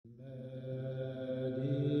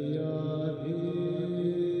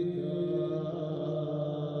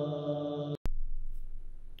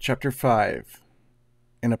Chapter 5.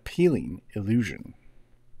 An Appealing Illusion.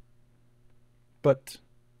 But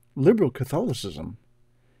liberal Catholicism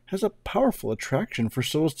has a powerful attraction for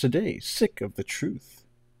souls today sick of the truth.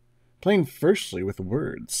 Playing firstly with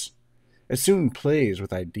words, it soon plays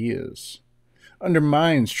with ideas,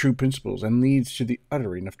 undermines true principles, and leads to the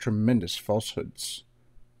uttering of tremendous falsehoods,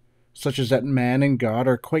 such as that man and God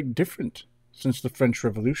are quite different since the French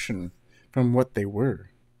Revolution from what they were.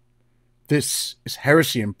 This is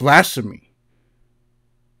heresy and blasphemy.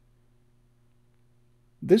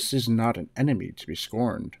 This is not an enemy to be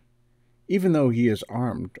scorned, even though he is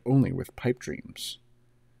armed only with pipe dreams.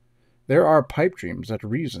 There are pipe dreams that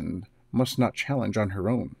reason must not challenge on her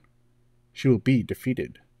own. She will be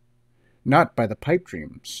defeated, not by the pipe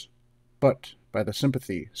dreams, but by the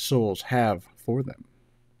sympathy souls have for them.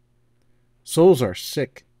 Souls are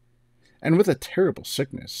sick, and with a terrible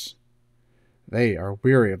sickness. They are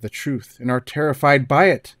weary of the truth and are terrified by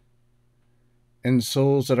it. In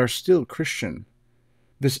souls that are still Christian,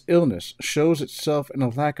 this illness shows itself in a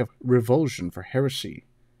lack of revulsion for heresy,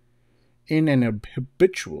 in an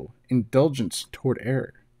habitual indulgence toward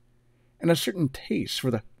error, and a certain taste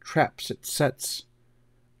for the traps it sets,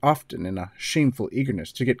 often in a shameful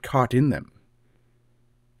eagerness to get caught in them.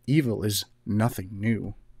 Evil is nothing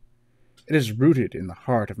new. It is rooted in the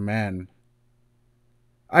heart of man.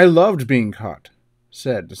 I loved being caught,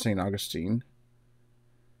 said St. Augustine.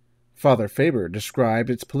 Father Faber described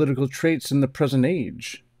its political traits in the present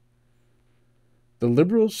age. The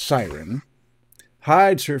liberal siren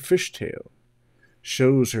hides her fishtail,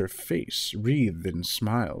 shows her face wreathed in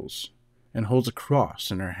smiles, and holds a cross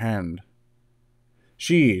in her hand.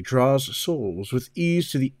 She draws souls with ease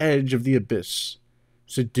to the edge of the abyss,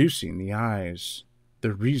 seducing the eyes,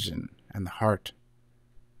 the reason, and the heart.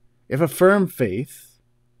 If a firm faith,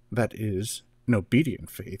 that is, an obedient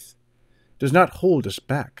faith, does not hold us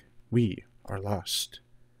back, we are lost.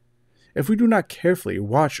 If we do not carefully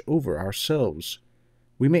watch over ourselves,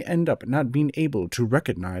 we may end up not being able to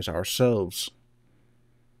recognize ourselves.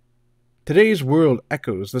 Today's world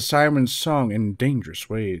echoes the siren's song in dangerous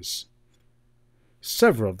ways.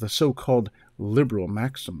 Several of the so-called liberal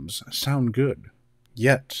maxims sound good,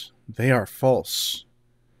 yet they are false,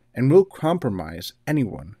 and will compromise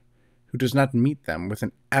anyone who does not meet them with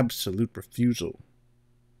an absolute refusal.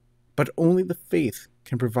 But only the faith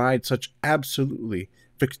can provide such absolutely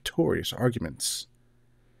victorious arguments.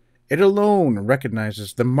 It alone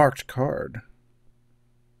recognizes the marked card.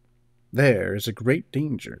 There is a great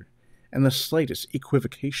danger in the slightest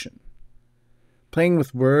equivocation. Playing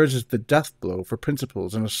with words is the death blow for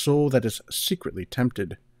principles in a soul that is secretly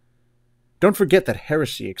tempted. Don't forget that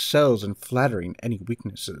heresy excels in flattering any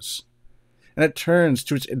weaknesses, and it turns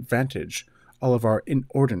to its advantage all of our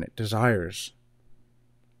inordinate desires.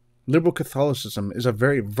 Liberal Catholicism is a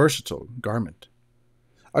very versatile garment.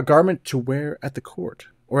 A garment to wear at the court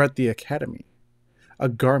or at the academy. A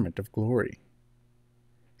garment of glory.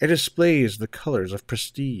 It displays the colors of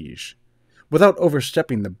prestige, without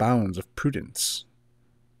overstepping the bounds of prudence.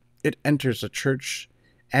 It enters a church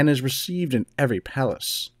and is received in every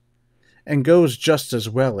palace, and goes just as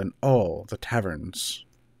well in all the taverns.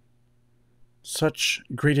 Such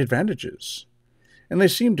great advantages, and they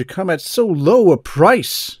seem to come at so low a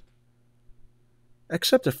price.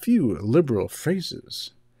 Accept a few liberal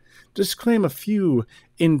phrases, disclaim a few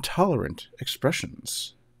intolerant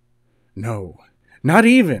expressions. No, not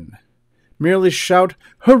even. Merely shout,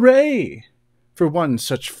 "Hooray!" for one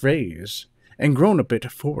such phrase, and groan a bit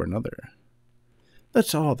for another.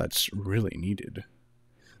 That's all that's really needed.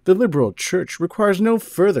 The liberal church requires no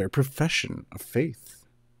further profession of faith.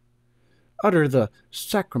 Utter the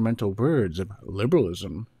sacramental words of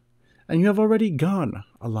liberalism, and you have already gone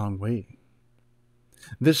a long way.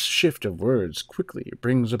 This shift of words quickly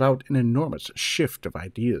brings about an enormous shift of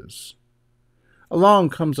ideas. Along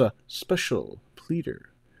comes a special pleader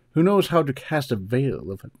who knows how to cast a veil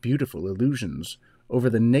of beautiful illusions over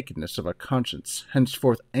the nakedness of a conscience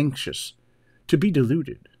henceforth anxious to be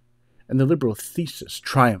deluded, and the liberal thesis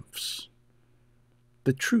triumphs.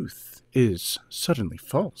 The truth is suddenly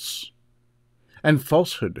false, and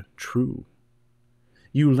falsehood true.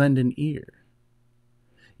 You lend an ear.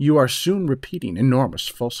 You are soon repeating enormous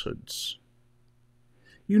falsehoods.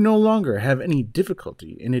 You no longer have any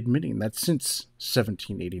difficulty in admitting that since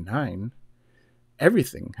 1789,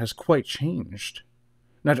 everything has quite changed,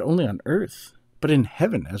 not only on earth, but in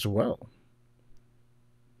heaven as well.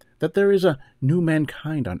 That there is a new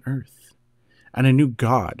mankind on earth, and a new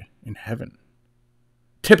God in heaven.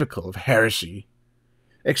 Typical of heresy.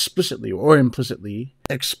 Explicitly or implicitly,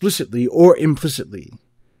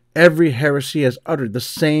 every heresy has uttered the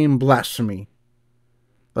same blasphemy.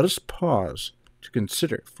 Let us pause to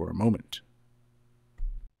consider for a moment.